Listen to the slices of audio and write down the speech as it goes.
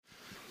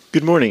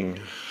Good morning.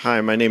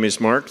 Hi, my name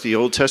is Mark. The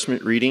Old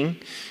Testament reading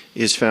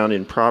is found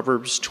in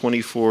Proverbs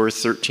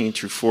 24:13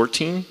 through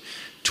 14,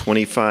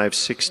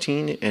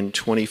 25:16, and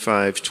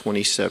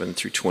 25:27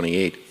 through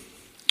 28.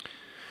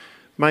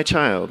 My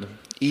child,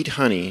 eat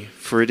honey,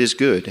 for it is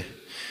good.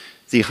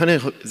 The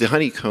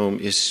honeycomb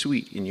is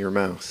sweet in your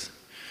mouth.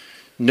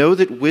 Know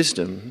that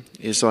wisdom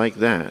is like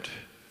that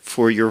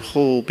for your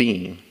whole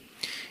being.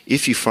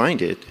 If you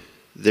find it,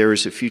 there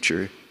is a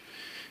future.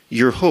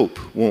 Your hope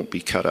won't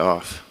be cut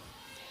off.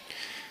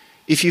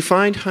 If you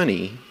find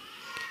honey,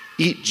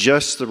 eat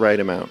just the right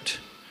amount.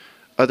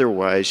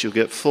 Otherwise, you'll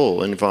get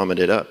full and vomit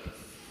it up.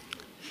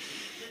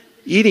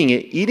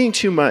 Eating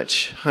too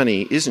much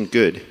honey isn't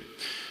good,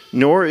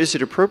 nor is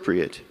it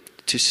appropriate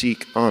to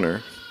seek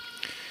honor.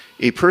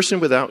 A person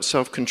without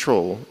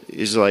self-control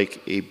is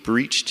like a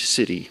breached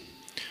city,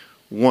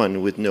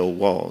 one with no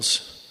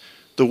walls.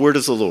 The word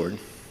of the Lord.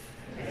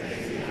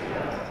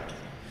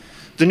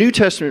 The New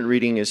Testament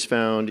reading is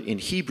found in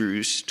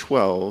Hebrews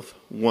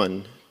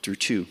 12:1 through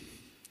 2.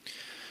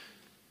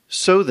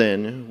 So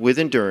then, with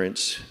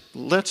endurance,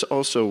 let's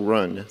also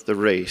run the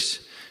race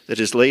that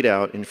is laid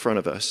out in front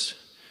of us.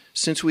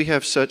 Since we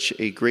have such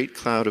a great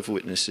cloud of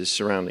witnesses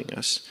surrounding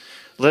us,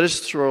 let us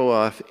throw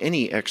off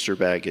any extra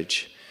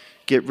baggage,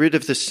 get rid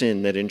of the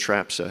sin that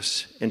entraps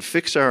us, and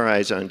fix our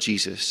eyes on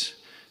Jesus,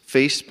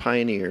 faith's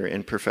pioneer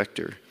and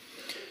perfecter.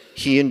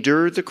 He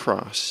endured the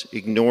cross,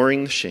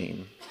 ignoring the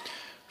shame,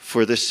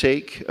 for the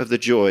sake of the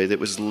joy that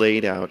was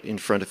laid out in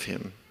front of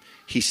him.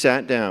 He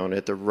sat down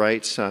at the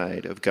right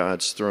side of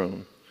God's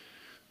throne.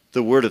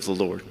 The word of the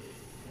Lord.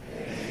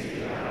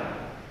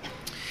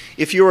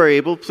 If you are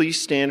able,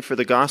 please stand for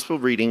the gospel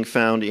reading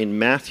found in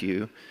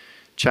Matthew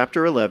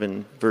chapter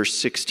 11, verse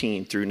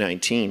 16 through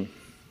 19.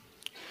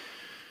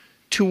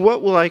 To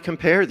what will I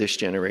compare this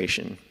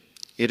generation?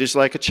 It is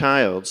like a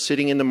child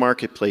sitting in the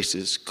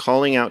marketplaces,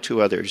 calling out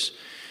to others,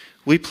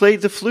 "We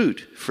played the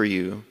flute for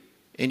you,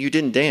 and you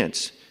didn't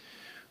dance.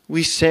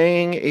 We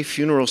sang a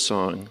funeral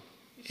song,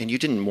 and you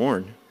didn't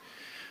mourn.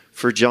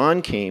 For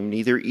John came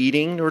neither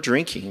eating nor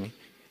drinking,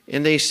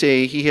 and they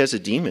say he has a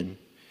demon.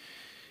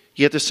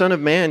 Yet the Son of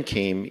Man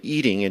came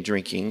eating and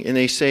drinking, and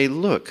they say,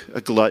 look,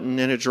 a glutton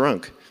and a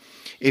drunk,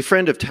 a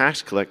friend of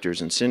tax collectors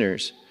and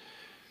sinners.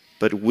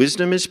 But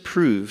wisdom is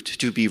proved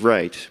to be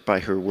right by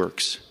her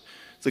works."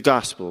 The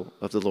gospel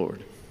of the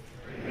Lord.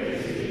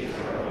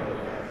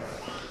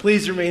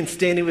 Please remain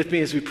standing with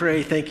me as we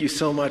pray. Thank you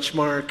so much,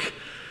 Mark.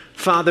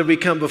 Father, we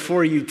come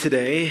before you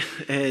today,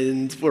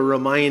 and we're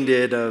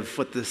reminded of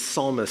what the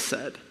psalmist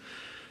said,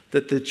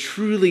 that the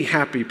truly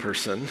happy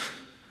person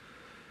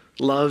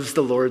loves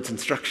the Lord's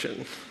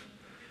instruction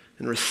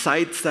and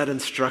recites that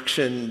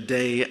instruction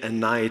day and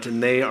night,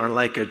 and they are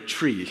like a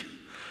tree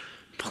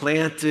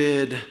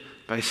planted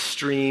by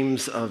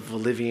streams of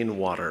living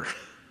water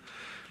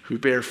who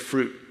bear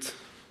fruit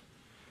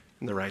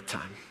in the right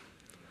time.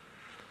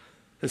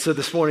 And so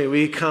this morning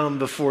we come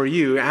before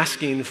you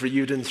asking for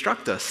you to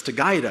instruct us, to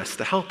guide us,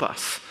 to help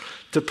us,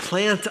 to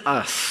plant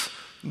us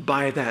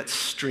by that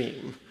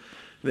stream,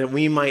 that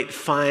we might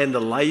find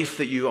the life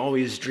that you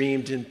always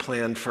dreamed and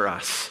planned for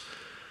us,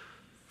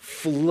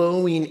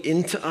 flowing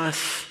into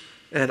us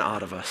and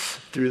out of us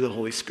through the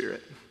Holy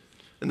Spirit.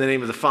 In the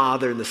name of the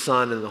Father and the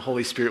Son and the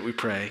Holy Spirit we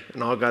pray.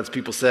 And all God's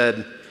people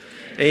said,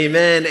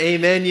 amen,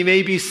 amen. You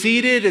may be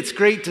seated. It's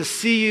great to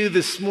see you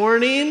this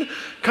morning.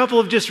 A couple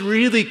of just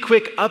really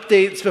quick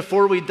updates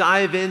before we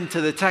dive into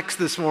the text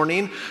this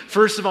morning.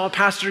 First of all,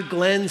 Pastor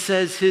Glenn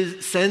sends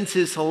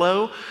his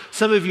hello.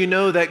 Some of you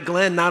know that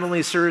Glenn not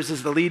only serves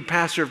as the lead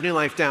pastor of New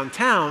Life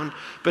Downtown,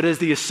 but as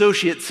the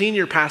associate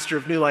senior pastor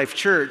of New Life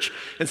Church.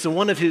 And so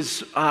one of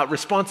his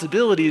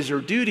responsibilities or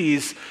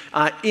duties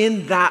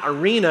in that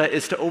arena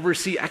is to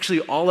oversee actually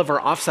all of our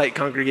offsite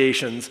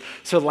congregations.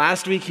 So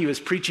last week he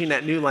was preaching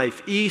at New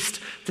Life East.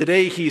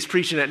 Today he's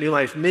preaching at New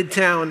Life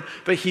Midtown,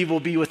 but he will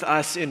be with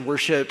us in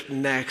worship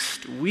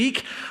next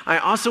week. I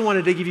also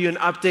wanted to give you an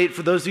update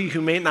for those of you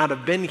who may not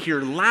have been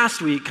here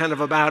last week, kind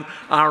of about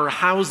our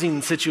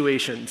housing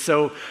situation.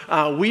 So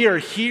we are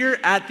here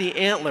at the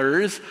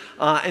Antlers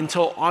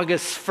until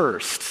August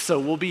 1st. So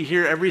we'll be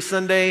here every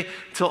Sunday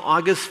till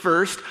August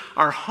 1st.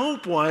 Our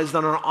hope was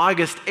that on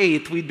August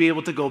 8th, we'd be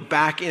able to go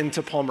back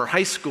into Palmer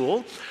High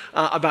School.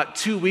 About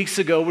 2 weeks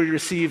ago, we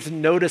received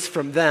notice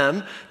from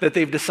them that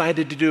they've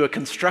decided to do a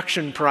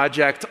construction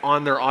project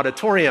on their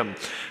auditorium.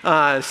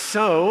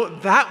 So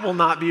that will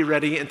not be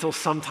ready until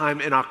sometime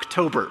in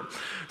October.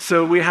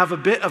 So we have a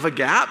bit of a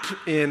gap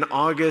in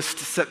August,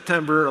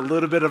 September, a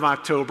little bit of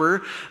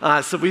October.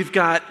 So we've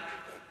got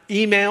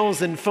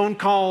emails and phone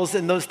calls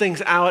and those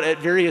things out at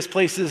various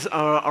places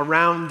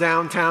around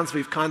downtown. So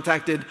we've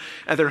contacted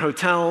other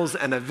hotels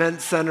and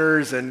event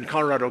centers and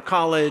Colorado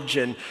College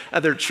and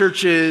other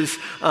churches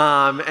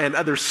and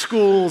other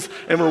schools.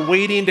 And we're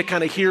waiting to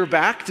kind of hear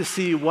back to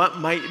see what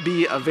might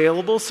be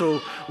available.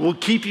 So we'll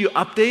keep you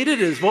updated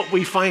as what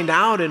we find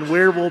out and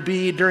where we'll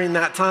be during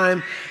that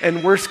time.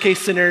 And worst case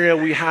scenario,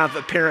 we have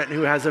a parent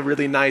who has a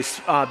really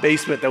nice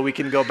basement that we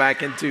can go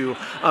back into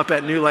up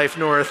at New Life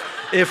North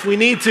if we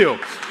need to.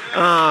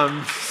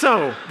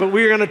 But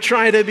we're going to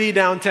try to be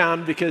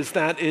downtown because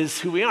that is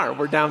who we are.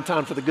 We're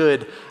downtown for the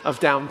good of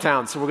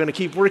downtown. So we're going to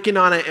keep working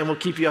on it, and we'll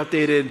keep you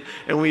updated,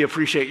 and we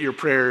appreciate your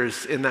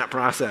prayers in that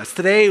process.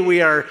 Today,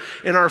 we are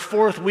in our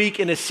 4th week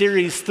in a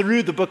series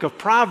through the book of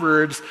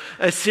Proverbs,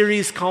 a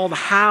series called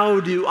How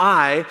Do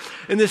I?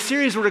 In this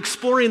series, we're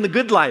exploring the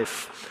good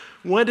life.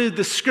 What do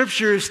the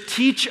scriptures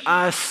teach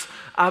us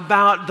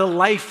about the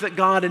life that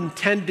God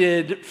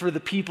intended for the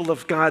people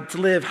of God to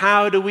live?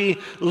 How do we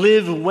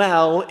live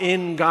well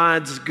in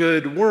God's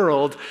good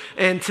world?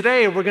 And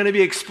today we're going to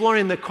be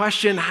exploring the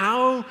question,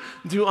 how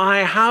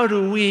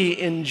do we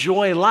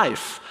enjoy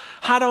life?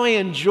 How do I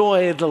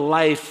enjoy the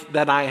life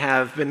that I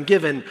have been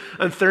given?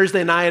 On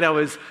Thursday night, I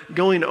was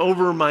going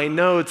over my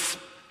notes.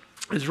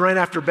 It was right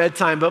after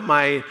bedtime, but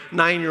my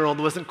 9-year-old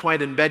wasn't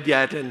quite in bed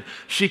yet, and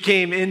she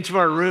came into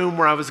our room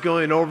where I was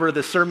going over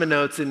the sermon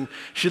notes, and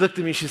she looked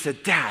at me and she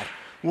said, "Dad,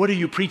 what are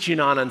you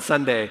preaching on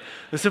Sunday?"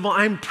 I said, "Well,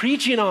 I'm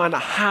preaching on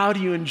how do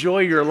you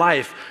enjoy your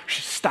life."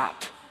 She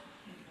stopped.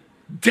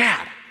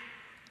 "Dad,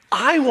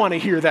 I want to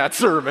hear that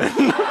sermon."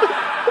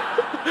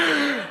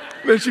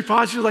 Then she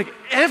paused. She was like,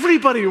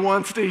 "Everybody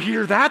wants to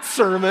hear that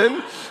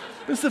sermon."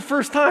 This is the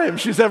first time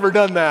she's ever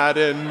done that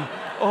in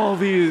all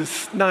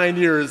these 9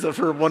 years of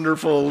her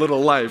wonderful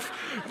little life.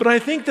 But I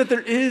think that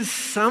there is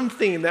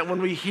something that when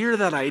we hear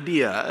that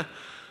idea,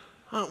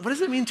 what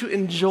does it mean to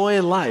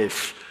enjoy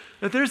life?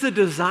 That there's a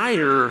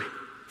desire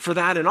for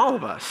that in all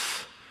of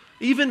us.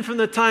 Even from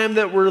the time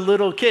that we're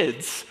little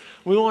kids,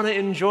 we want to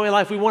enjoy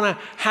life. We want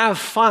to have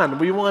fun.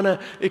 We want to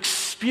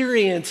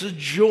experience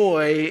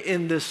joy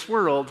in this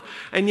world.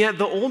 And yet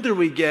the older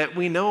we get,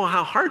 we know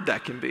how hard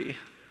that can be.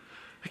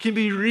 It can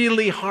be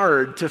really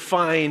hard to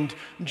find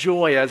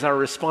joy as our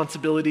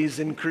responsibilities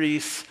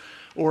increase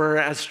or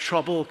as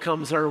trouble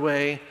comes our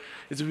way,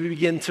 as we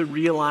begin to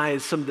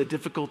realize some of the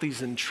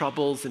difficulties and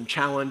troubles and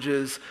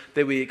challenges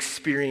that we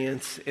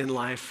experience in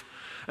life.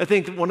 I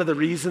think that one of the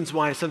reasons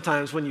why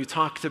sometimes when you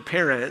talk to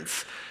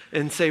parents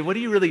and say, "What do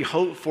you really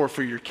hope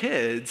for your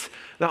kids?"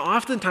 that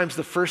oftentimes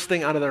the first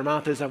thing out of their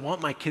mouth is, "I want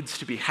my kids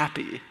to be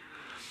happy."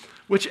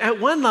 Which at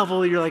one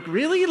level, you're like,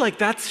 really? Like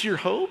that's your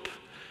hope?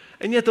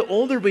 And yet the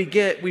older we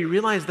get, we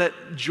realize that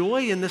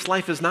joy in this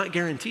life is not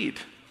guaranteed.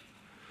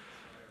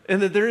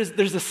 And that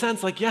there's a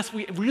sense like, yes,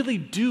 we really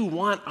do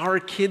want our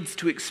kids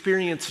to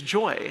experience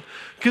joy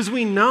because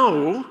we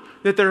know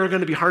that there are going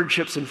to be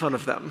hardships in front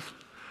of them.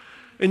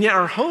 And yet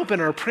our hope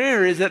and our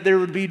prayer is that there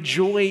would be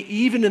joy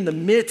even in the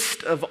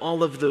midst of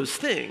all of those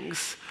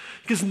things.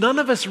 Because none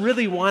of us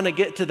really want to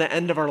get to the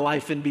end of our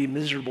life and be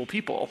miserable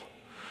people.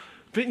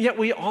 But yet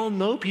we all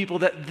know people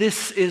that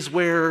this is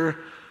where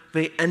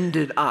they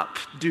ended up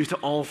due to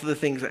all of the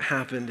things that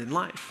happened in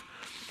life.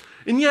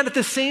 And yet at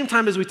the same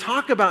time as we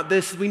talk about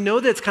this, we know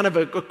that it's kind of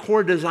a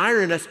core desire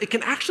in us. It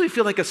can actually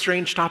feel like a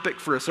strange topic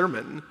for a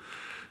sermon.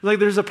 Like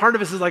there's a part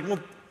of us is like, well,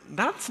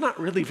 that's not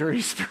really very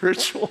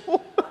spiritual.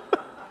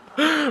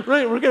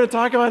 Right, we're going to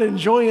talk about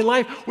enjoying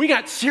life. We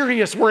got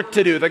serious work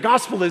to do. The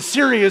gospel is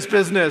serious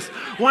business.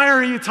 Why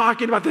are you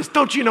talking about this?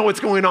 Don't you know what's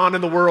going on in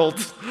the world?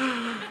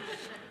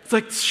 It's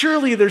like,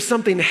 surely there's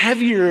something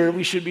heavier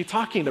we should be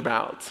talking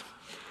about.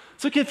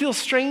 So it can feel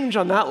strange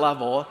on that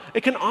level.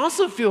 It can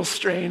also feel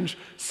strange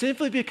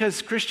simply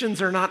because Christians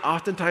are not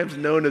oftentimes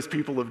known as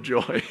people of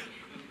joy.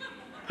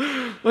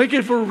 Like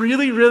if we're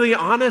really, really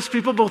honest,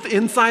 people both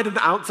inside and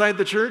outside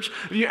the church,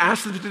 if you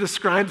ask them to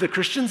describe the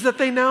Christians that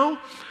they know,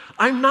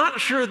 I'm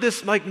not sure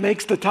this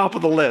makes the top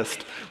of the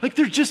list. Like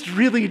they're just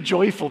really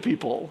joyful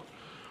people.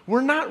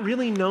 We're not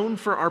really known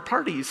for our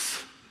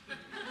parties.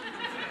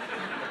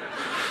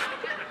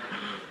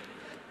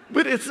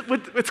 But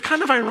what's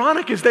kind of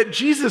ironic is that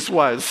Jesus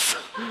was.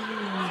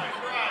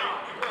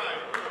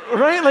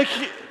 Right? Like,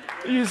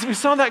 we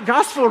saw that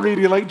gospel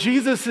reading, like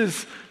Jesus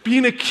is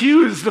being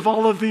accused of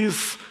all of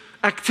these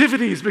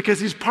activities because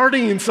he's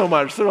partying so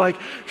much. They're like,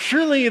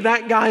 surely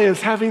that guy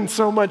is having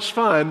so much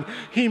fun.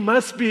 He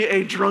must be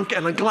a drunk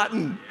and a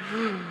glutton.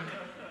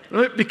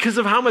 Right? Because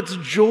of how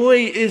much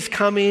joy is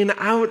coming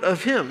out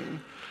of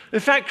him.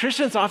 In fact,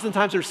 Christians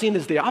oftentimes are seen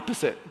as the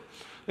opposite.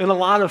 In a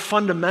lot of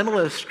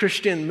fundamentalist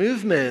Christian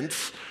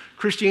movements,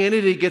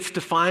 Christianity gets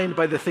defined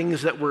by the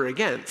things that we're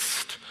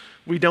against.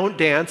 We don't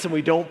dance and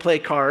we don't play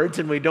cards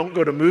and we don't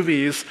go to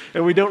movies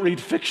and we don't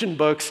read fiction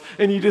books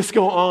and you just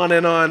go on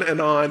and on and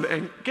on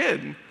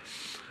again.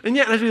 And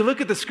yet as we look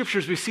at the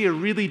scriptures, we see a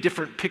really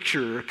different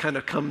picture kind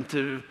of come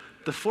to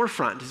the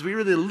forefront. As we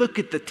really look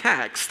at the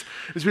text,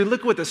 as we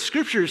look at what the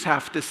scriptures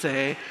have to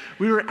say,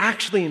 we were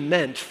actually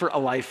meant for a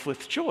life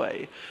with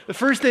joy. The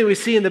first thing we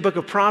see in the book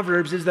of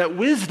Proverbs is that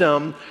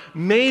wisdom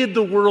made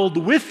the world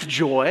with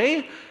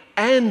joy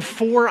and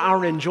for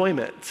our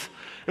enjoyment.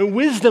 And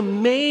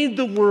wisdom made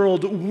the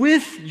world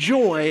with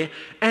joy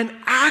and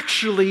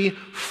actually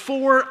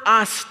for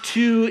us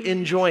to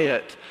enjoy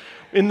it.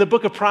 In the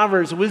book of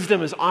Proverbs,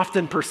 wisdom is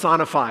often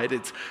personified.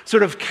 It's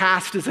sort of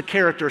cast as a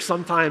character.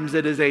 Sometimes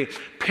it is a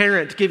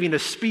parent giving a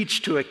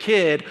speech to a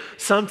kid.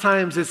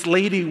 Sometimes it's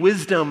Lady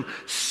Wisdom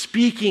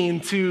speaking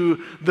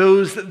to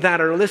those that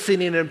are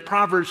listening. In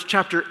Proverbs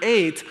chapter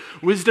 8,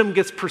 wisdom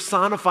gets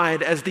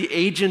personified as the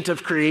agent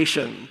of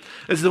creation,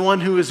 as the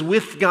one who is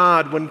with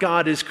God when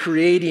God is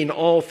creating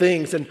all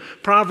things. And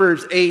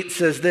Proverbs 8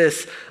 says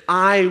this,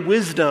 I,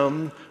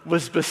 wisdom,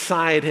 was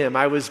beside him.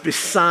 I was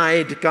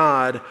beside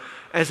God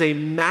as a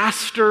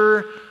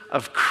master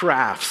of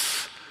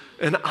crafts,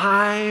 and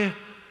I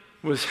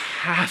was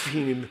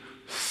having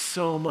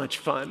so much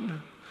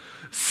fun,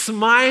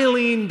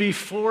 smiling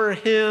before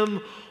him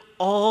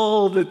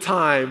all the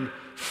time,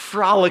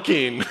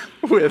 frolicking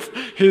with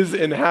his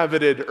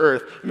inhabited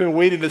earth. I've been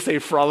waiting to say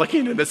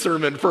frolicking in a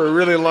sermon for a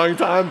really long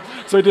time,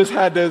 so I just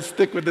had to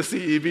stick with the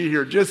CEV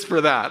here just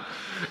for that.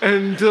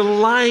 And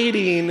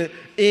delighting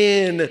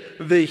in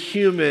the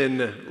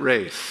human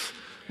race.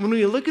 When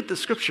we look at the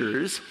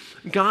scriptures,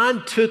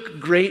 God took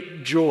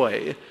great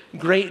joy,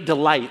 great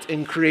delight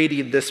in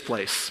creating this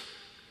place.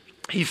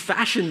 He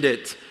fashioned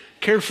it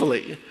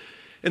carefully,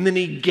 and then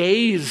he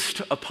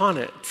gazed upon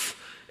it,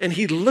 and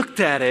he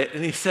looked at it,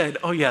 and he said,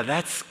 oh yeah,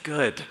 that's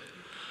good.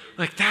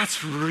 Like,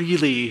 that's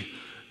really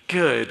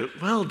good.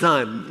 Well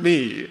done,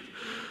 me.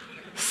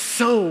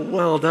 So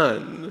well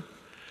done.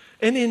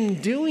 And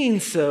in doing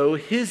so,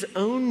 his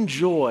own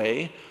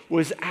joy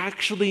was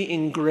actually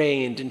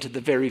ingrained into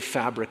the very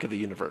fabric of the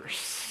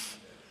universe.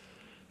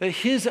 That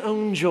his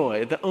own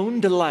joy,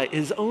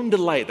 his own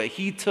delight that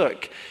he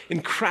took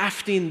in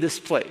crafting this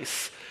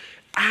place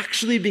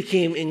actually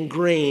became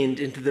ingrained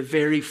into the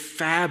very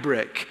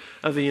fabric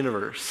of the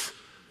universe.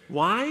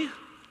 Why?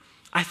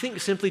 I think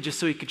simply just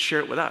so he could share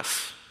it with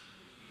us.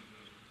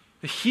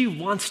 He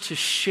wants to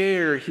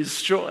share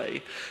his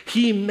joy.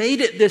 He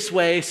made it this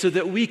way so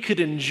that we could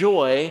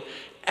enjoy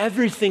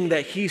everything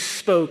that he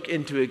spoke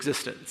into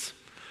existence.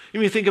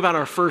 When you think about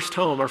our first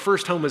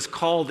home is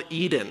called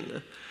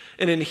Eden.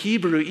 And in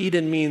Hebrew,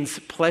 Eden means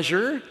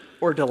pleasure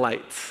or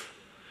delight.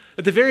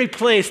 At the very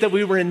place that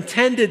we were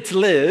intended to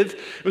live,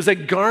 it was a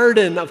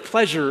garden of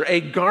pleasure, a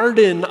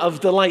garden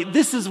of delight.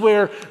 This is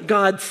where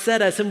God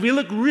set us. And we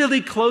look really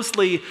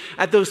closely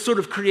at those sort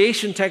of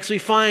creation texts, we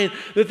find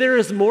that there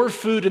is more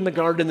food in the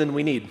garden than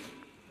we need.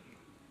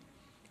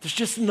 There's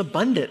just an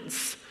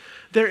abundance.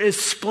 There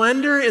is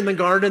splendor in the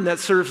garden that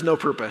serves no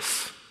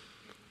purpose.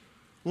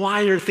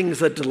 Why are things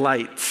that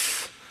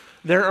delight?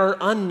 There are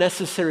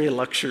unnecessary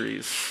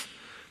luxuries.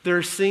 There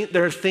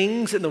are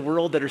things in the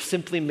world that are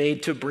simply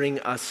made to bring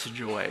us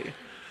joy.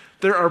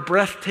 There are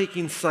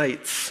breathtaking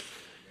sights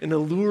and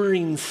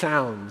alluring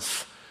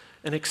sounds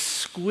and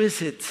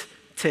exquisite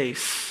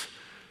tastes.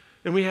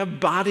 And we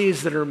have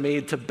bodies that are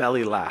made to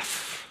belly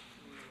laugh.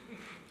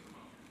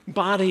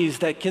 Bodies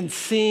that can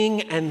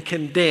sing and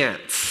can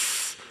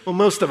dance. Well,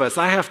 most of us,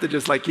 I have to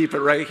just keep it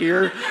right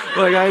here.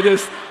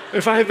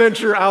 If I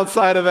venture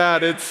outside of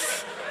that,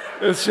 it's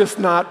just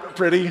not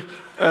pretty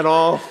at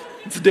all.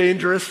 It's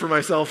dangerous for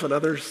myself and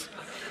others.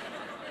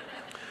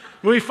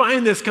 We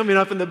find this coming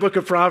up in the book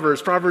of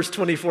Proverbs. Proverbs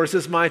 24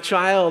 says, my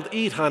child,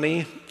 eat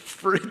honey,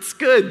 for it's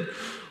good.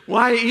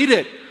 Why eat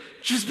it?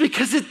 Just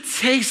because it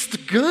tastes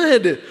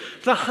good.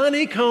 The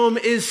honeycomb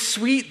is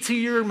sweet to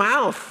your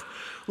mouth.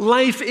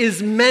 Life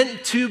is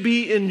meant to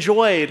be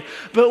enjoyed.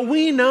 But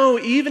we know,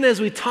 even as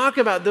we talk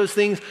about those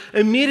things,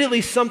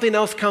 immediately something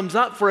else comes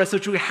up for us,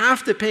 which we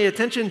have to pay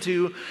attention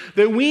to,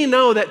 that we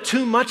know that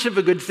too much of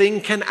a good thing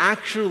can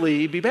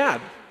actually be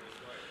bad.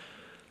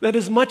 That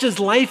as much as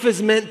life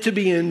is meant to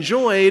be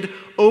enjoyed,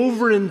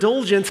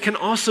 overindulgence can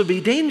also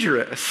be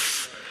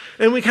dangerous.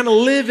 And we kind of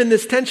live in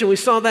this tension. We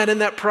saw that in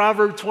that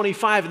Proverb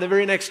 25 in the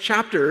very next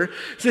chapter. It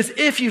says,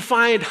 if you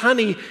find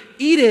honey,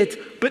 eat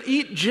it, but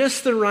eat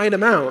just the right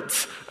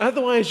amount.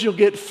 Otherwise, you'll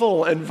get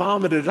full and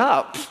vomit it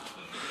up.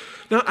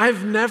 Now,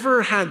 I've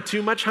never had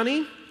too much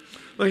honey.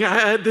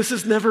 This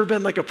has never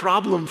been a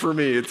problem for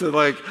me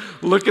to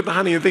look at the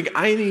honey and think,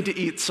 I need to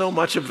eat so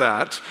much of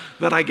that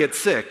I get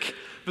sick.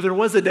 But there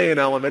was a day in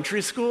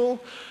elementary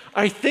school,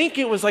 I think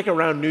it was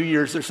around New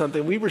Year's or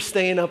something. We were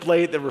staying up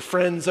late. There were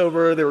friends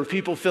over. There were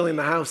people filling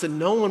the house, and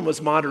no one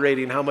was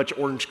moderating how much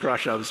Orange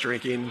Crush I was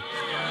drinking.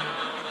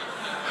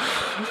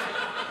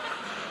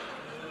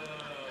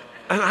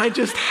 And I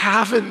just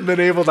haven't been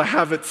able to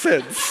have it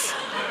since.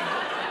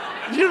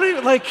 You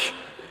know,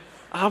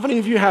 how many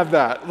of you have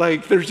that?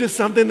 There's just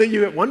something that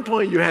you, at one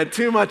point, you had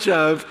too much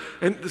of,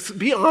 and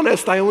be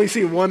honest, I only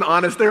see one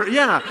honest there.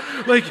 Yeah,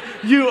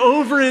 you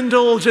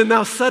overindulge, and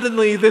now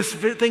suddenly this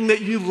thing that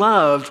you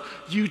loved,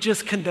 you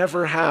just can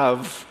never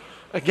have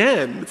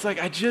again. It's I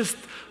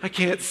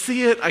can't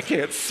see it, I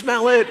can't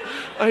smell it,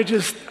 I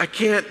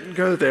can't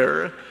go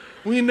there.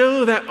 We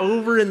know that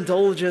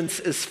overindulgence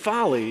is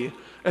folly,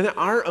 and that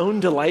our own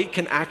delight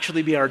can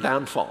actually be our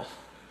downfall.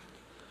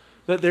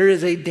 That there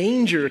is a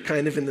danger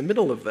kind of in the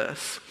middle of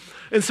this.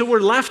 And so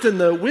we're left in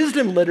the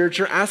wisdom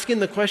literature asking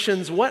the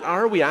questions, what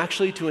are we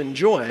actually to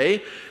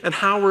enjoy and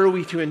how are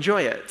we to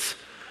enjoy it?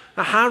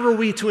 How are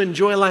we to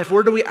enjoy life?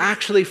 Where do we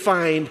actually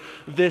find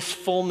this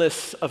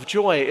fullness of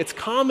joy? It's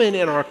common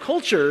in our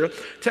culture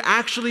to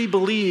actually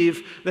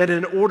believe that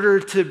in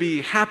order to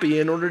be happy,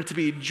 in order to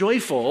be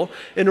joyful,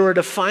 in order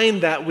to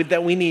find that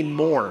we need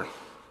more.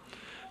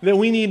 That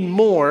we need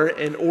more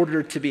in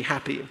order to be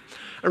happy.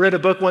 I read a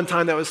book one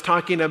time that was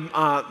talking,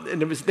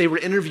 they were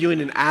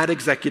interviewing an ad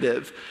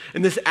executive.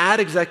 And this ad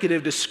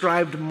executive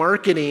described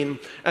marketing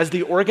as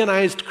the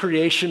organized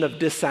creation of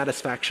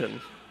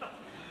dissatisfaction.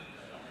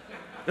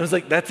 I was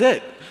like, that's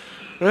it,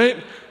 right?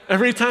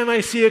 Every time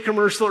I see a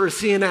commercial or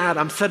see an ad,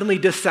 I'm suddenly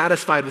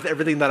dissatisfied with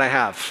everything that I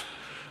have,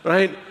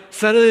 right?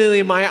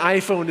 Suddenly my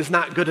iPhone is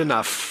not good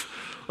enough.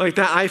 Like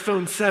that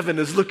iPhone 7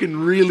 is looking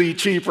really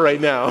cheap right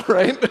now,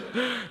 right?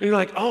 And you're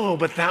like, oh,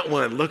 but that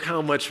one, look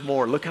how much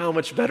more, look how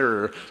much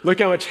better, look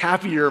how much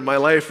happier my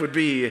life would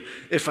be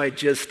if I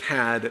just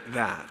had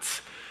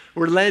that.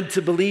 We're led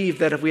to believe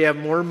that if we have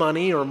more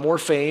money or more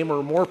fame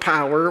or more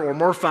power or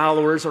more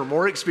followers or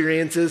more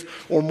experiences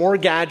or more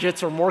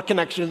gadgets or more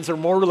connections or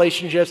more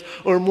relationships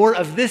or more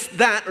of this,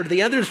 that, or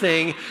the other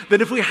thing,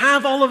 that if we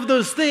have all of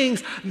those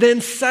things,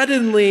 then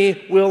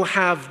suddenly we'll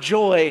have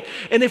joy.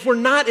 And if we're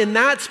not in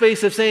that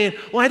space of saying,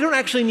 well, I don't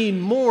actually need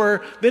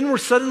more, then we're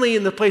suddenly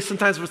in the place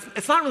sometimes where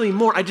it's not really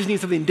more, I just need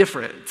something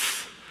different.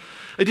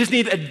 I just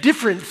need a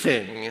different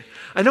thing.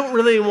 I don't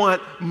really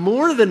want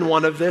more than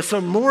one of this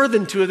or more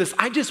than two of this.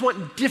 I just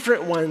want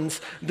different ones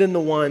than the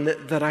one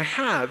that I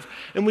have.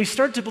 And we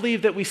start to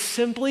believe that we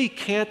simply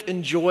can't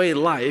enjoy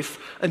life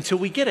until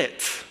we get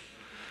it,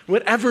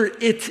 whatever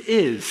it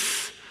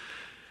is.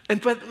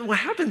 But what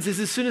happens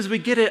is as soon as we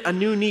get it, a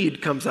new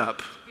need comes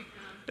up.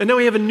 And now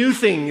we have a new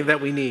thing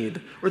that we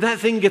need. Or that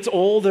thing gets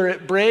old or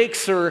it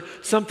breaks or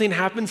something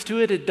happens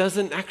to it. It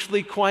doesn't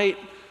actually quite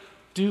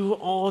do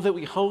all that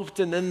we hoped,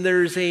 and then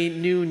there's a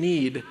new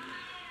need.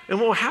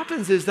 And what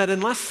happens is that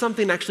unless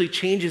something actually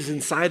changes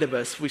inside of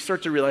us, we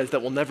start to realize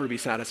that we'll never be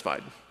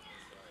satisfied.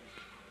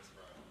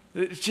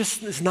 It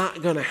just is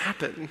not going to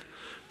happen.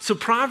 So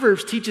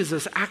Proverbs teaches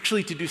us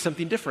actually to do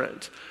something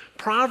different.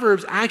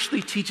 Proverbs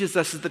actually teaches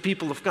us as the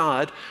people of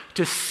God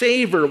to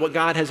savor what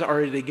God has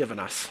already given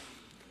us.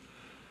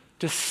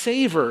 To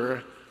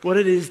savor what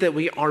it is that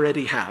we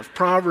already have.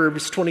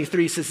 Proverbs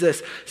 23 says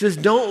this, it says,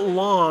 don't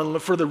long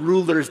for the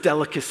ruler's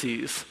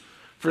delicacies.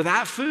 For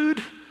that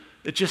food,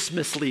 it just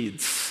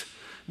misleads.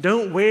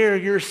 Don't wear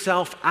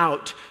yourself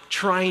out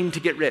trying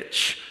to get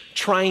rich,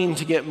 trying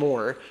to get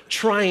more,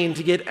 trying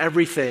to get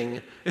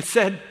everything.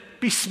 Instead,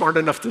 be smart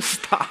enough to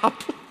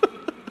stop.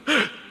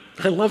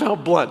 I love how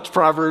blunt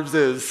Proverbs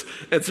is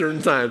at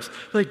certain times.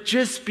 Like,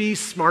 just be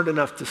smart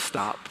enough to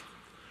stop.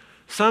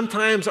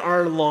 Sometimes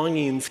our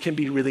longings can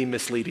be really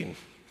misleading.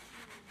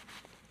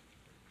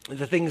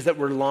 The things that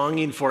we're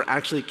longing for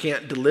actually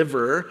can't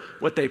deliver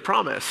what they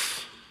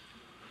promise.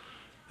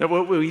 That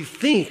what we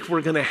think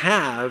we're going to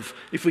have,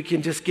 if we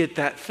can just get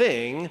that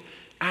thing,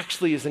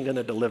 actually isn't going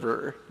to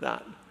deliver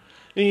that.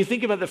 And you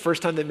think about the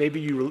first time that maybe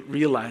you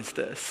realized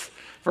this.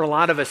 For a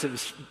lot of us,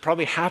 it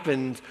probably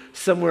happened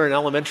somewhere in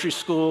elementary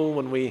school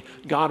when we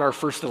got our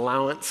first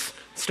allowance,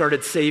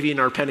 started saving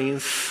our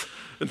pennies,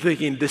 and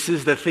thinking, this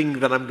is the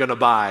thing that I'm going to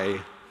buy,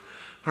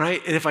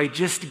 right? And if I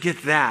just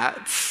get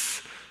that,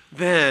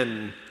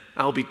 then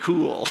I'll be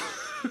cool.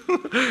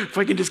 If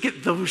I can just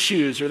get those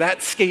shoes or that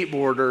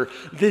skateboard or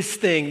this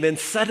thing, then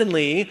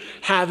suddenly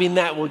having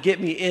that will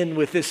get me in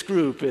with this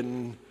group,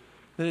 and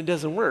then it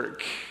doesn't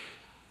work.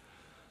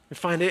 We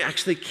find it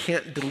actually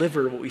can't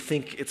deliver what we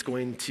think it's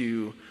going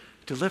to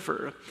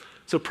deliver.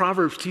 So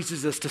Proverbs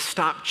teaches us to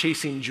stop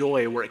chasing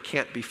joy where it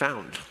can't be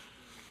found.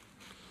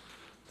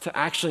 To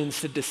actually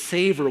instead to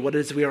savor what it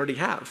is we already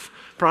have.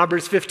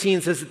 Proverbs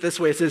 15 says it this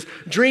way. It says,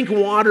 drink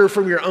water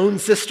from your own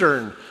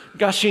cistern,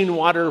 gushing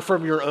water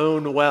from your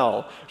own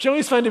well. Which I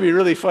always find to be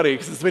really funny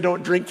because we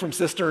don't drink from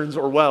cisterns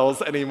or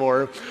wells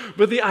anymore.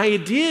 But the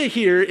idea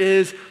here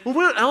is, well,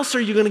 where else are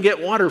you going to get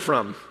water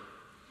from?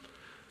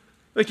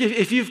 Like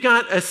if you've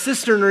got a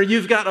cistern or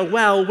you've got a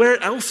well,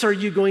 where else are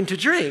you going to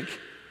drink?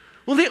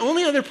 Well, the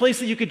only other place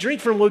that you could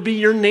drink from would be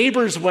your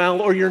neighbor's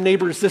well or your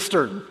neighbor's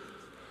cistern.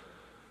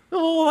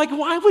 Oh, like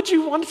why would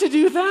you want to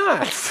do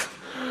that?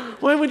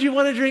 Why would you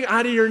want to drink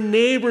out of your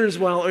neighbor's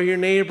well or your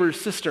neighbor's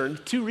cistern?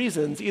 Two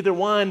reasons. Either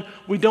one,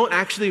 we don't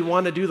actually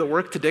want to do the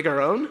work to dig our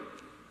own.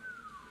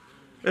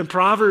 And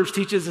Proverbs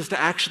teaches us to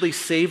actually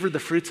savor the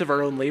fruits of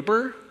our own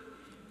labor.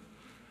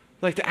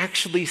 Like to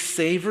actually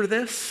savor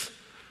this.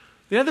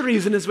 The other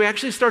reason is we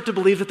actually start to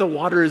believe that the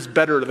water is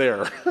better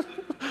there.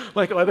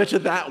 Like, oh, I bet you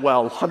that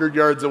well, 100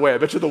 yards away, I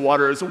bet you the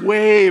water is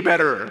way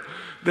better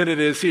than it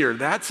is here.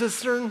 That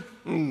cistern,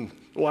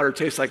 water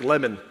tastes like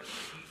lemon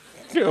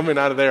coming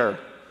out of there.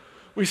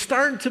 We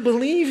start to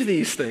believe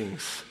these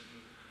things.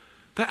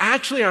 That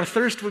actually our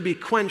thirst would be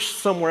quenched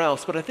somewhere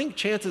else. But I think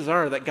chances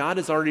are that God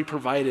has already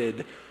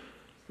provided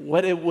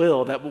what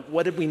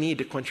we need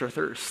to quench our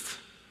thirst.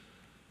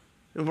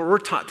 And what we're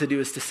taught to do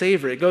is to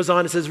savor it. It goes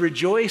on, it says,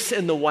 rejoice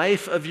in the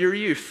wife of your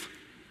youth.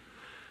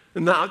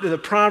 And the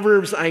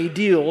Proverbs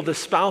ideal, the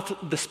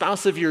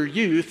spouse of your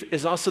youth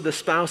is also the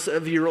spouse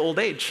of your old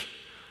age.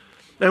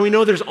 Now we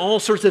know there's all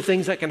sorts of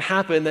things that can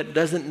happen that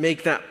doesn't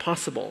make that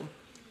possible.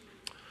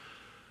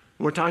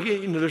 We're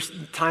talking, there's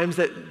times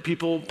that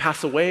people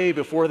pass away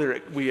before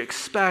we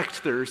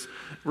expect. There's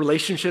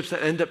relationships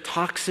that end up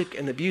toxic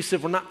and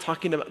abusive. We're not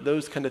talking about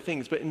those kind of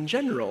things. But in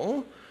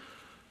general,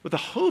 what the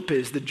hope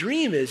is, the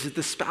dream is that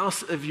the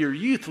spouse of your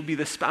youth will be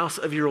the spouse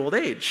of your old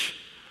age.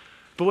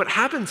 But what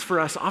happens for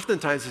us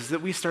oftentimes is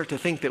that we start to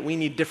think that we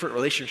need different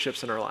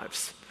relationships in our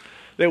lives,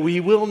 that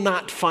we will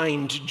not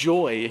find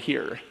joy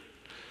here.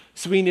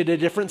 So we need a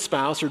different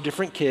spouse or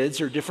different kids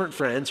or different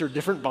friends or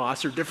different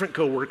boss or different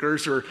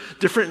coworkers or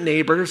different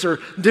neighbors or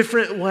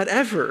different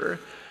whatever.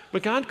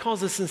 But God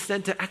calls us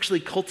instead to actually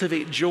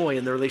cultivate joy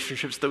in the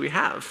relationships that we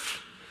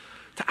have,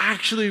 to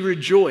actually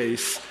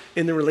rejoice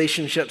in the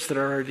relationships that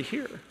are already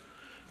here.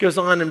 It goes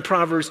on in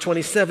Proverbs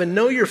 27,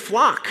 know your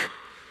flock.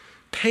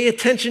 Pay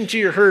attention to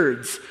your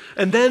herds,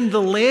 and then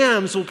the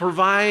lambs will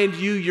provide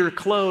you your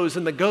clothes,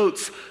 and the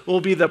goats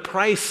will be the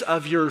price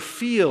of your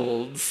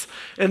fields,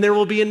 and there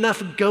will be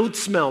enough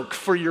goat's milk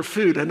for your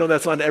food. I know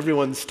that's on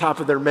everyone's top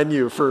of their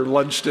menu for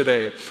lunch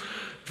today.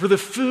 For the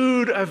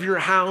food of your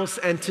house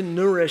and to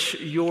nourish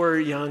your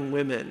young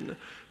women.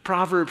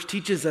 Proverbs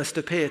teaches us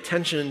to pay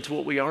attention to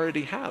what we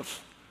already have,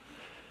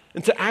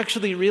 and to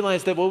actually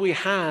realize that what we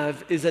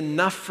have is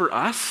enough for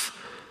us,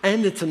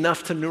 and it's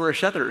enough to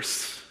nourish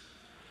others.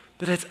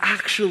 That it's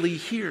actually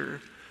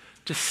here,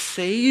 to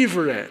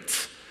savor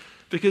it.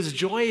 Because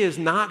joy is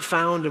not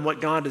found in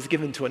what God has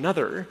given to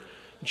another.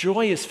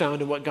 Joy is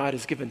found in what God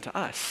has given to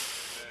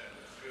us.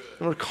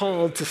 And we're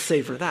called to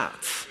savor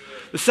that.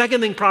 The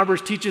second thing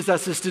Proverbs teaches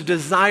us is to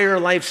desire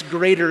life's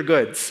greater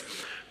goods.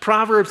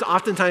 Proverbs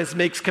oftentimes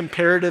makes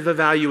comparative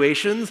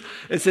evaluations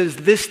and says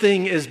this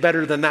thing is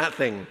better than that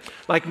thing.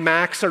 Like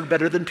Macs are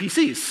better than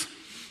PCs.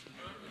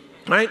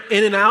 Right?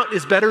 In-N-Out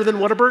is better than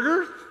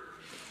Whataburger.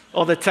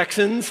 All the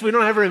Texans, we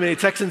don't have very many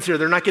Texans here.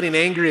 They're not getting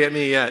angry at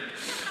me yet.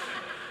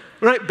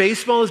 Right?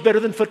 Baseball is better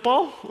than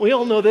football. We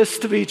all know this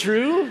to be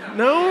true.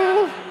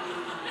 No?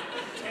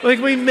 Like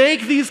we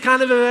make these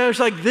kind of evaluations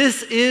like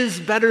this is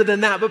better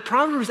than that. But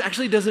Proverbs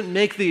actually doesn't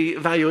make the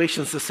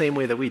evaluations the same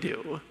way that we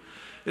do.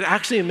 It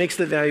actually makes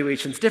the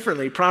evaluations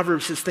differently.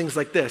 Proverbs says things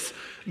like this.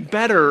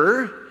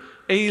 Better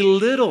a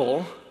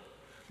little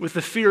with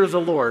the fear of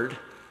the Lord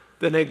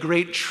than a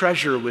great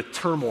treasure with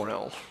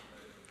turmoil.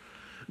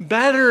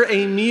 Better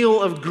a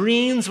meal of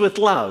greens with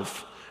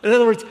love. In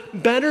other words,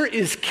 better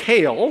is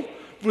kale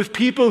with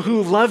people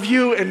who love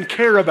you and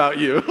care about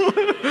you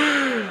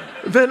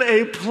than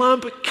a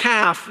plump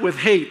calf with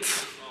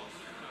hate.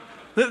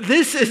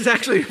 This is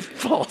actually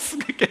false.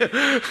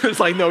 It's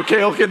like, no,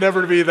 kale can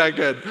never be that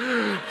good.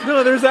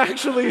 No, there's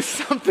actually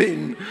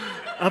something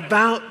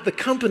about the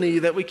company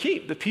that we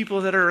keep, the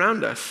people that are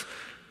around us.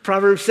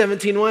 Proverbs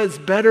 17 was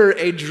better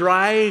a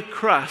dry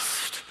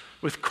crust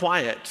with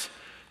quiet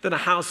than a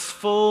house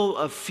full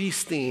of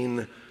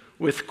feasting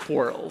with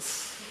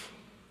quarrels.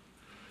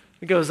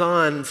 It goes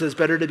on and says,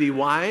 better to be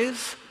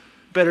wise,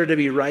 better to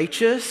be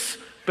righteous,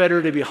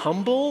 better to be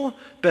humble,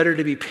 better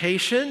to be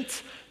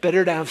patient,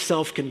 better to have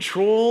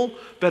self-control,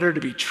 better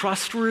to be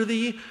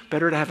trustworthy,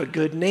 better to have a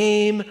good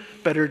name,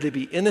 better to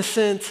be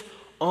innocent.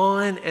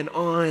 On and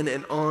on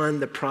and on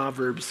the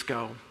Proverbs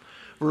go,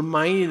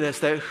 reminding us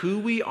that who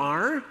we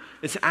are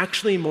is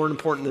actually more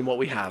important than what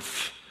we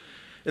have.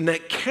 And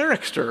that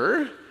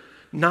character,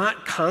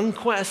 not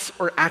conquests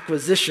or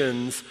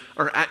acquisitions,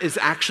 is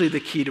actually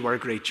the key to our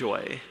great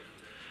joy.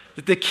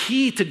 That the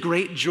key to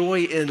great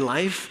joy in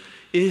life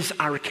is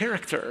our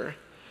character.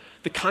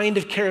 The kind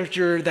of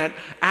character that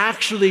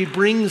actually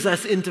brings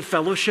us into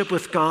fellowship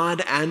with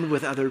God and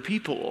with other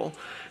people.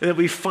 And that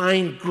we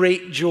find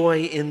great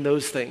joy in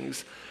those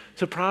things.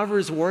 So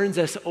Proverbs warns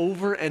us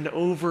over and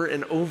over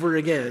and over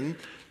again,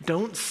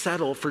 don't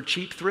settle for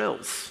cheap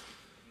thrills.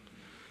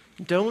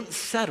 Don't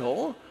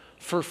settle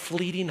for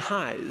fleeting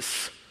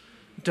highs.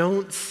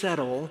 Don't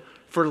settle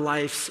for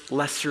life's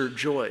lesser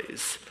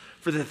joys,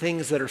 for the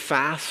things that are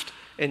fast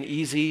and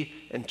easy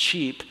and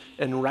cheap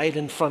and right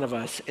in front of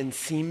us and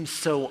seem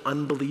so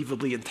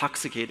unbelievably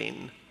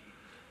intoxicating.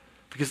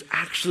 Because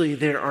actually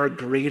there are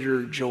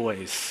greater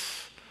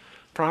joys.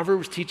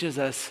 Proverbs teaches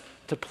us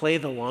to play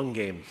the long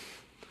game,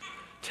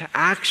 to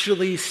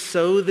actually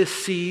sow the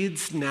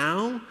seeds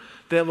now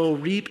that we'll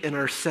reap in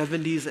our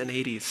 70s and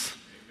 80s.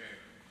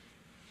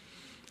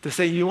 To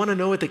say, you want to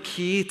know what the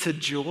key to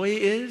joy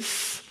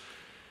is?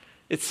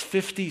 It's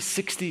 50,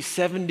 60,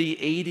 70,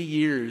 80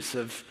 years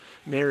of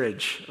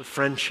marriage, of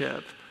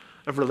friendship,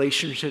 of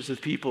relationships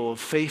with people,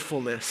 of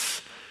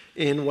faithfulness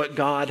in what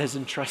God has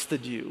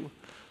entrusted you,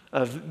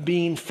 of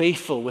being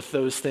faithful with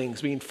those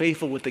things, being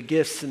faithful with the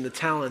gifts and the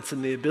talents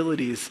and the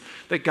abilities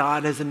that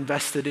God has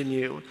invested in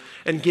you,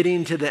 and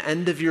getting to the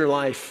end of your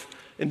life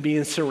and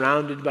being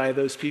surrounded by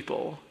those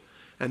people.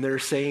 And they're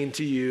saying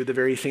to you the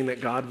very thing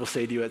that God will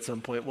say to you at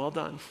some point, well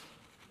done.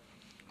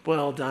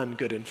 Well done,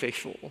 good and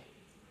faithful.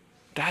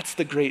 That's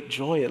the great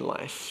joy in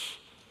life.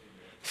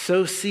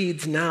 Sow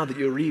seeds now that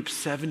you'll reap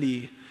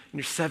 70 in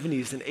your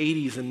 70s and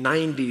 80s and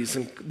 90s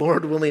and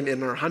Lord willing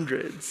in our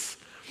hundreds.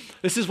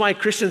 This is why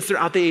Christians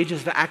throughout the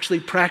ages have actually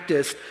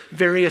practiced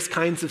various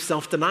kinds of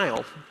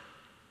self-denial.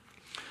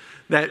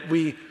 That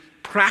we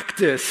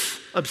practice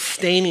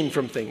abstaining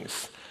from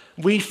things.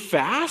 We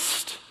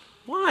fast.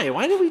 Why?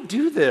 Why do we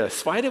do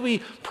this? Why do we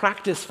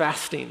practice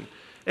fasting?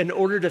 In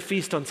order to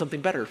feast on something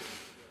better.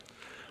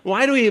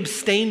 Why do we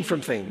abstain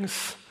from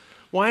things?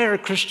 Why are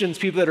Christians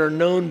people that are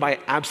known by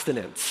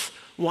abstinence?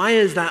 Why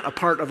is that a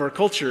part of our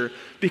culture?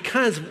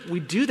 Because we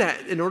do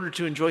that in order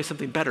to enjoy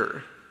something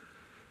better.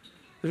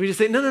 We just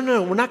say,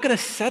 no, we're not going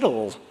to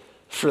settle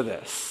for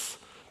this.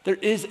 There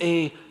is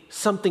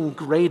something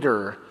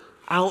greater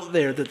out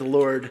there that the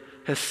Lord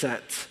has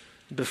set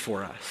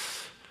before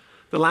us.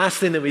 The last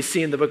thing that we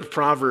see in the book of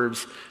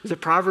Proverbs is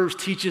that Proverbs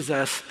teaches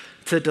us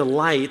to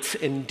delight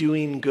in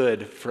doing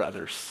good for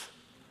others.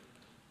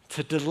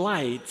 To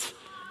delight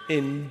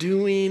in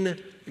doing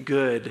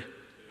good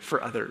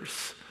for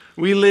others.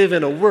 We live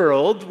in a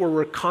world where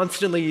we're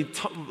constantly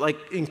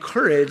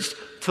encouraged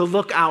to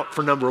look out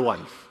for number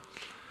one.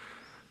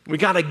 We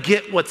got to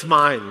get what's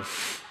mine.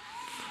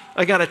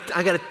 I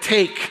gotta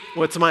take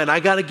what's mine. I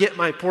gotta get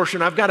my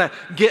portion. I've got to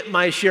get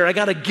my share. I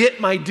got to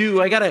get my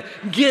due. I got to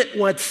get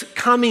what's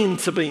coming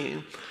to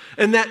me.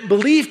 And that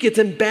belief gets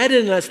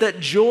embedded in us that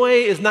joy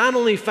is not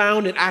only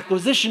found in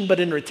acquisition, but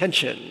in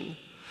retention.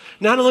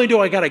 Not only do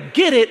I got to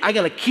get it, I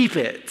got to keep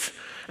it.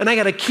 And I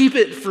got to keep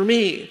it for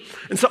me.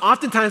 And so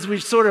oftentimes we're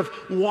sort of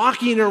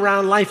walking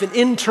around life and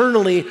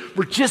internally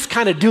we're just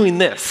kind of doing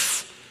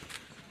this.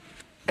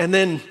 And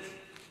then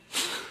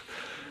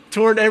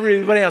toward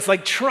everybody else,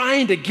 like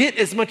trying to get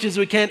as much as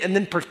we can and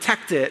then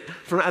protect it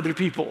from other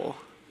people.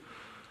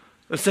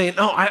 Of saying,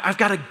 I've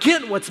got to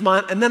get what's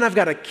mine, and then I've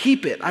got to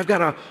keep it. I've got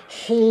to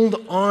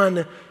hold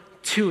on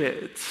to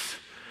it.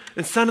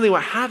 And suddenly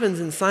what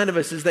happens inside of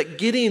us is that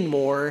getting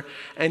more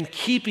and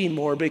keeping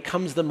more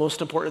becomes the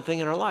most important thing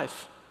in our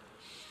life.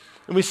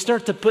 And we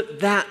start to put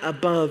that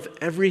above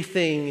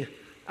everything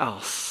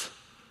else.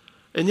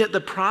 And yet the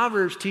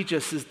Proverbs teach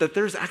us is that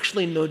there's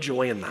actually no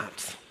joy in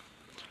that.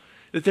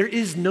 That there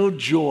is no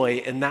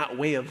joy in that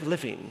way of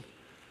living.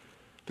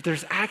 But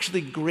there's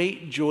actually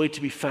great joy to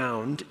be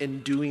found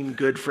in doing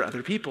good for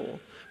other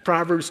people.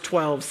 Proverbs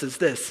 12 says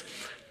this,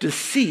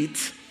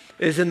 deceit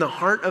is in the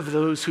heart of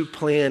those who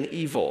plan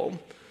evil,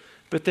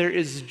 but there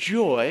is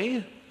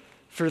joy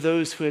for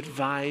those who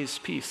advise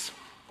peace.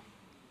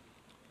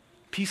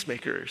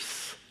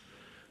 Peacemakers,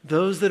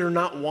 those that are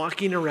not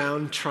walking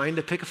around trying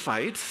to pick a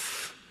fight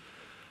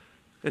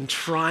and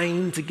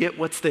trying to get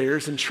what's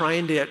theirs and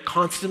trying to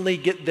constantly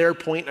get their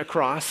point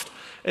across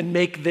and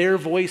make their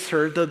voice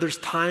heard, though there's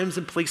times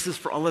and places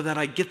for all of that,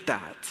 I get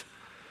that.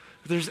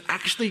 There's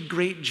actually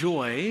great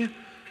joy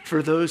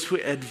for those who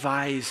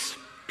advise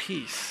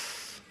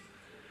peace,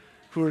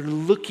 who are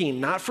looking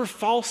not for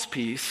false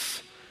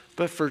peace,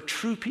 but for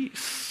true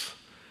peace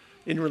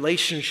in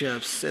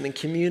relationships and in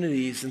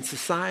communities and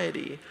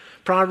society.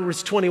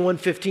 Proverbs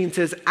 21:15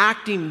 says,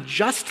 acting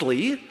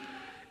justly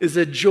is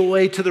a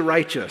joy to the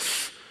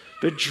righteous,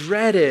 but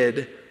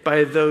dreaded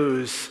by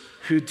those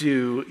who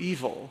do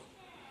evil.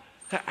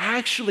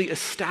 Actually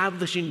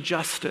establishing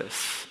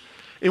justice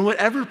in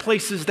whatever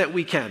places that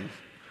we can,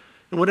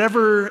 in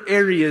whatever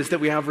areas that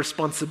we have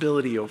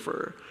responsibility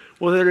over,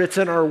 whether it's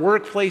in our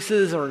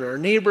workplaces or in our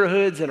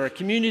neighborhoods, in our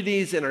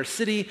communities, in our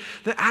city,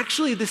 that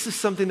actually this is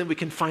something that we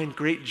can find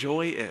great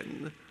joy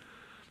in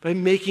by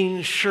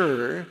making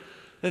sure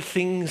that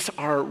things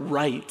are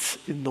right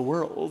in the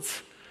world.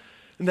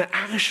 And that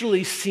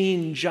actually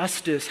seeing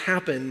justice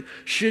happen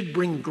should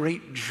bring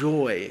great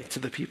joy to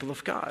the people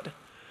of God.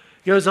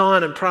 He goes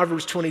on in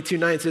Proverbs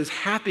 22:9, says,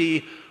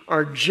 happy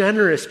are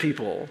generous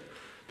people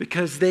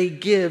because they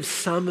give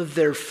some of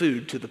their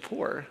food to the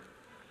poor.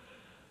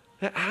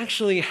 That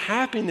actually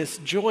happiness,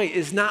 joy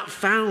is not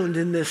found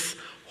in this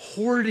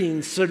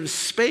hoarding sort of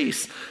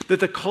space that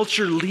the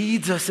culture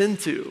leads us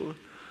into.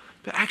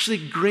 But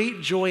actually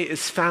great joy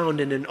is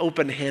found in an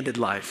open-handed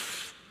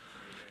life.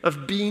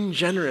 Of being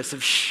generous,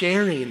 of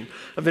sharing,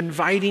 of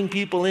inviting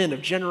people in,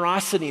 of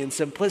generosity and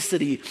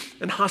simplicity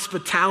and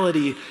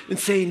hospitality and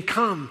saying,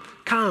 come,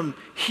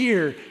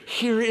 here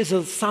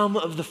is some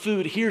of the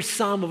food. Here's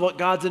some of what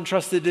God's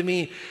entrusted to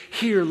me.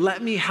 Here,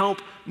 let me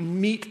help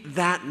meet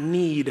that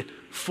need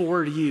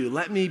for you.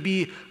 Let me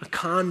be a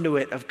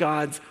conduit of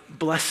God's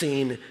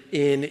blessing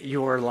in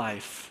your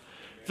life.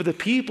 For the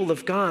people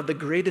of God, the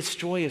greatest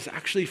joy is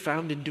actually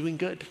found in doing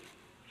good.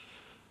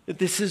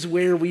 This is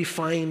where we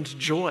find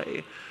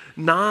joy,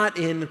 not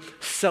in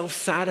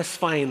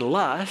self-satisfying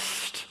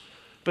lust,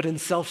 but in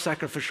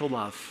self-sacrificial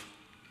love.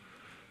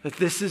 That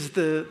this is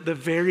the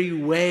very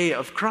way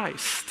of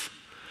Christ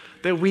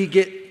that we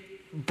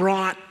get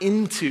brought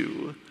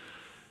into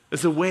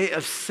as a way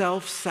of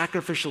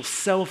self-sacrificial,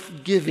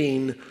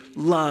 self-giving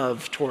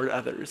love toward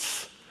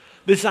others.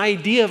 This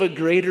idea of a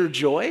greater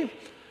joy,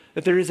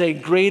 that there is a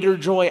greater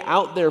joy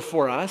out there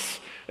for us,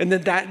 and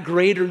that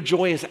greater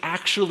joy is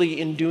actually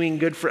in doing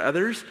good for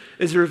others,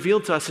 is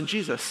revealed to us in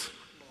Jesus.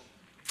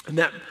 And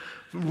that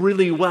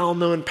really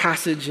well-known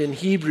passage in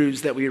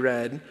Hebrews that we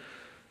read,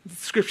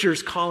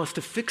 scriptures call us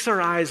to fix our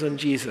eyes on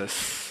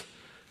Jesus,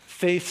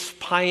 faith's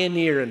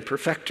pioneer and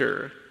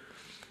perfecter.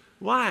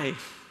 Why?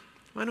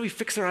 Why don't we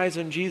fix our eyes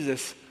on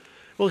Jesus?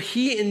 Well,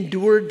 he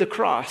endured the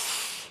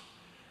cross,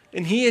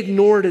 and he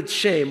ignored its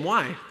shame.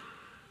 Why?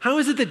 How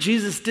is it that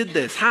Jesus did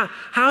this?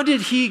 How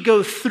did he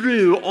go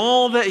through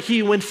all that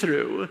he went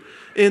through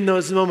in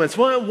those moments?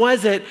 What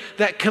was it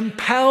that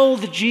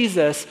compelled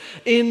Jesus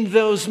in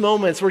those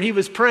moments where he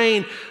was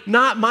praying,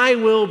 not my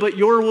will, but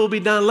your will be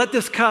done. Let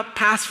this cup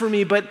pass from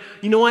me, but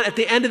you know what? At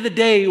the end of the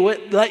day,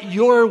 let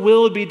your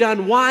will be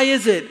done. Why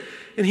is it?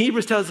 And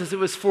Hebrews tells us it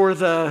was for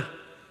the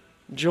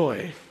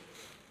joy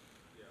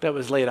that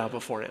was laid out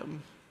before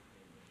him.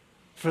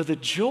 For the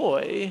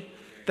joy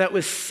that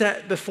was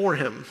set before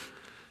him,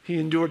 he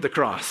endured the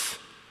cross,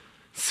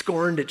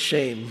 scorned its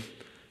shame,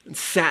 and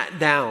sat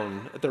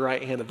down at the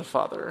right hand of the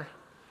Father.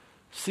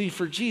 See,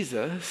 for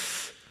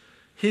Jesus,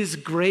 his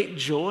great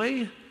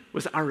joy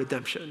was our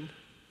redemption.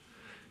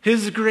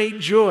 His great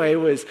joy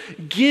was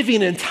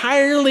giving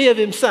entirely of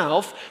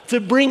himself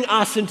to bring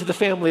us into the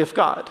family of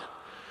God,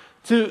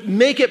 to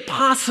make it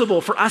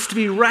possible for us to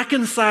be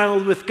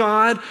reconciled with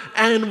God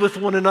and with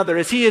one another.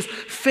 As he is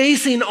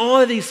facing all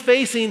that he's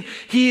facing,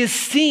 he is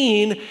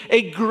seeing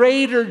a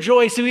greater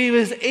joy. So he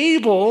was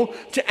able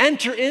to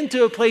enter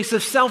into a place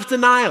of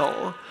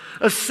self-denial,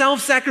 of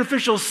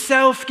self-sacrificial,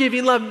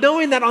 self-giving love,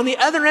 knowing that on the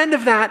other end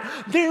of that,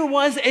 there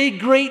was a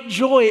great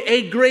joy,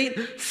 a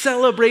great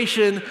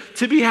celebration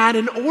to be had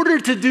in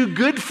order to do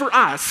good for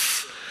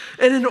us.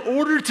 And in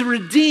order to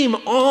redeem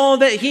all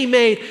that he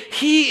made,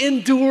 he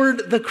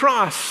endured the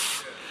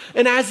cross.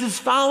 And as his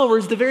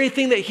followers, the very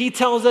thing that he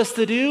tells us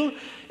to do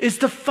is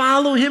to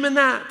follow him in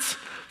that.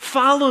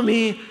 Follow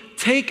me,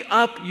 take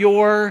up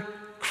your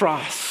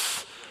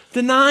cross.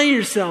 Deny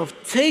yourself,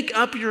 take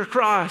up your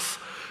cross.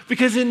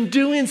 Because in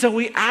doing so,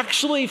 we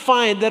actually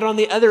find that on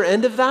the other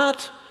end of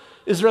that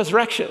is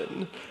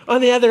resurrection.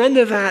 On the other end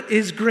of that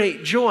is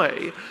great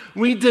joy.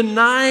 We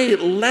deny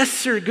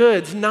lesser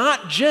goods,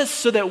 not just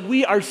so that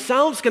we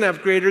ourselves can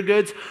have greater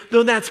goods,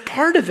 though that's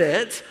part of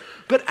it,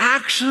 but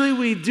actually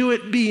we do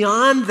it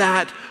beyond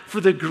that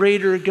for the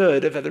greater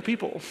good of other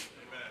people.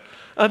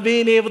 Of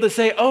being able to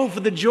say, oh, for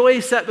the joy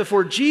set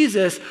before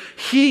Jesus,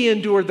 he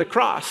endured the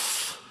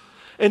cross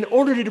in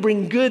order to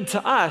bring good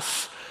to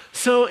us.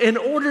 So in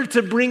order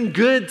to bring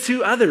good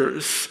to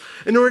others,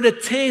 in order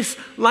to taste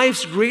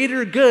life's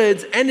greater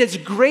goods and its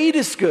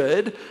greatest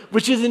good,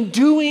 which is in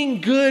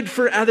doing good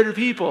for other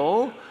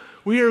people,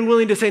 we are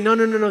willing to say no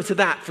to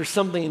that for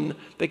something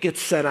that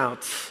gets set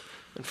out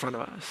in front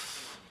of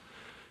us.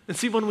 And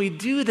see, when we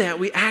do that,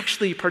 we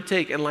actually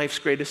partake in life's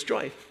greatest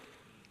joy.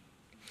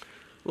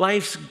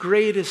 Life's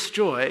greatest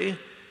joy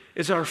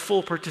is our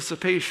full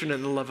participation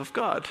in the love of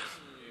God.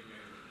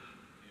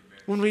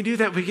 When we do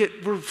that,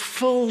 we're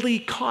fully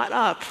caught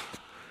up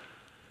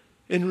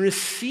in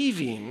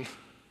receiving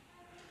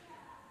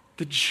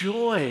the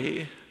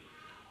joy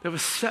that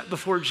was set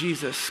before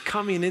Jesus,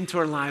 coming into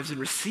our lives and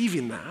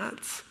receiving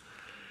that,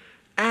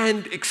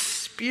 and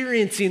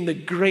experiencing the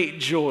great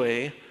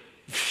joy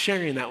of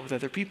sharing that with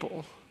other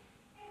people.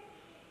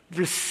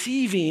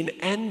 Receiving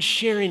and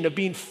sharing, of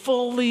being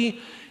fully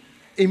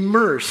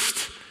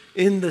immersed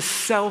in the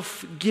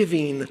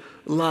self-giving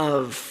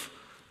love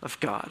of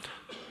God.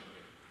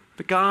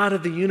 The God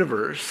of the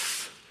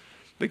universe,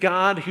 the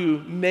God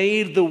who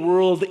made the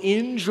world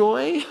in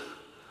joy,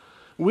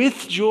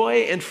 with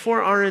joy and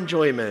for our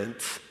enjoyment,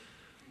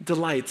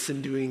 delights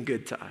in doing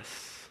good to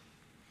us.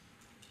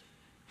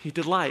 He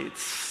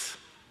delights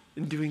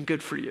in doing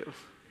good for you.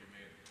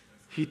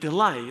 He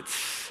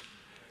delights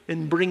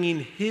in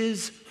bringing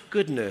his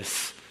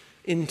goodness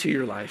into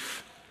your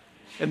life.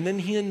 And then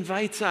he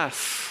invites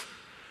us,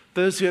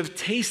 those who have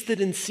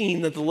tasted and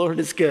seen that the Lord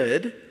is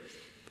good,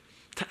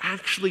 to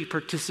actually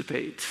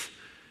participate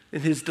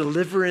in his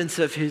deliverance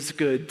of his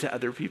good to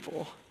other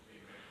people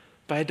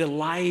by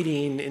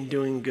delighting in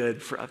doing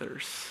good for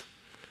others.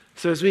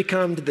 So as we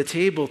come to the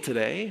table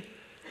today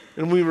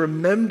and we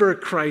remember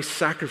Christ's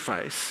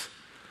sacrifice,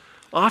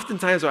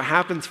 oftentimes what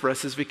happens for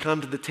us as we come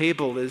to the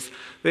table is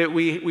that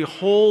we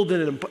hold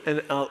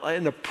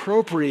an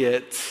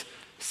appropriate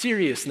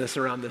seriousness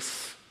around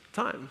this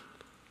time.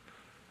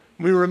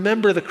 We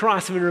remember the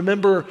cross and we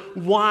remember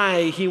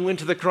why he went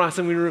to the cross,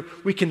 and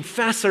we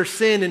confess our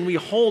sin and we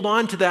hold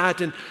on to that,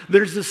 and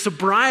there's a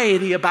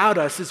sobriety about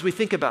us as we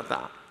think about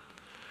that.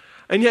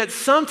 And yet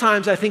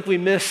sometimes I think we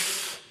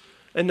miss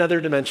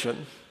another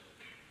dimension,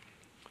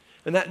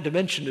 and that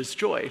dimension is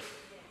joy.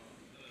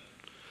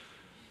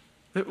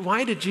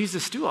 Why did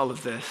Jesus do all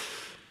of this?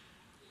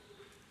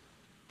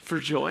 For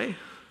joy?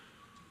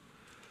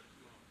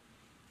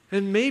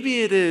 And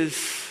maybe it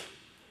is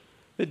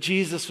that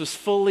Jesus was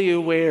fully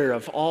aware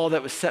of all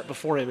that was set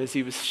before him as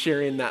he was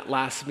sharing that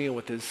last meal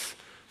with his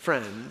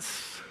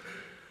friends.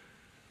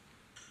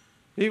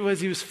 He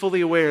was fully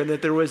aware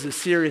that there was a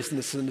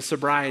seriousness and a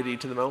sobriety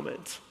to the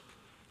moment.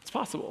 It's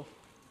possible.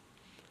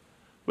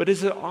 But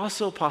is it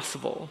also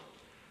possible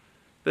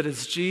that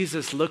as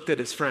Jesus looked at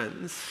his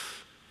friends,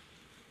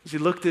 as he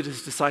looked at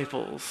his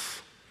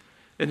disciples,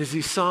 and as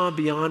he saw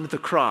beyond the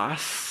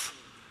cross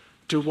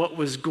to what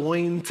was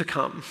going to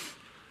come,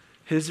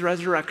 his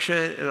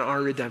resurrection and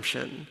our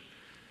redemption,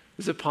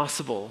 is it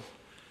possible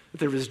that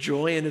there was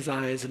joy in his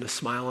eyes and a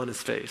smile on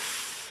his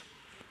face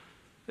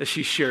as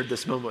he shared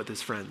this moment with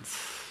his friends?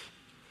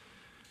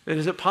 And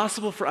is it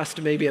possible for us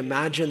to maybe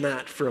imagine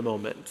that for a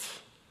moment?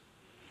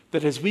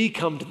 That as we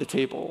come to the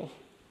table,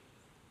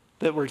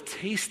 that we're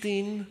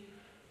tasting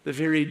the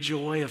very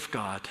joy of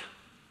God.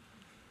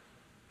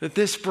 That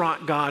this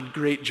brought God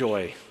great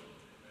joy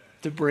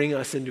to bring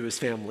us into his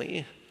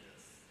family.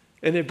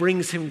 And it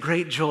brings him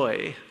great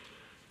joy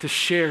to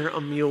share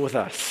a meal with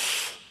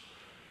us.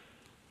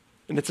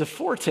 And it's a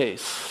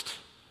foretaste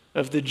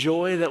of the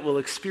joy that we'll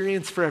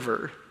experience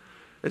forever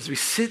as we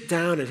sit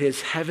down at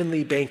his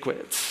heavenly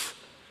banquets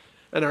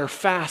and our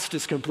fast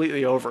is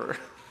completely over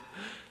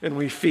and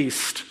we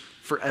feast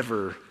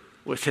forever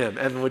with him.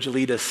 Evan, would you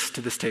lead us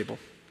to this table?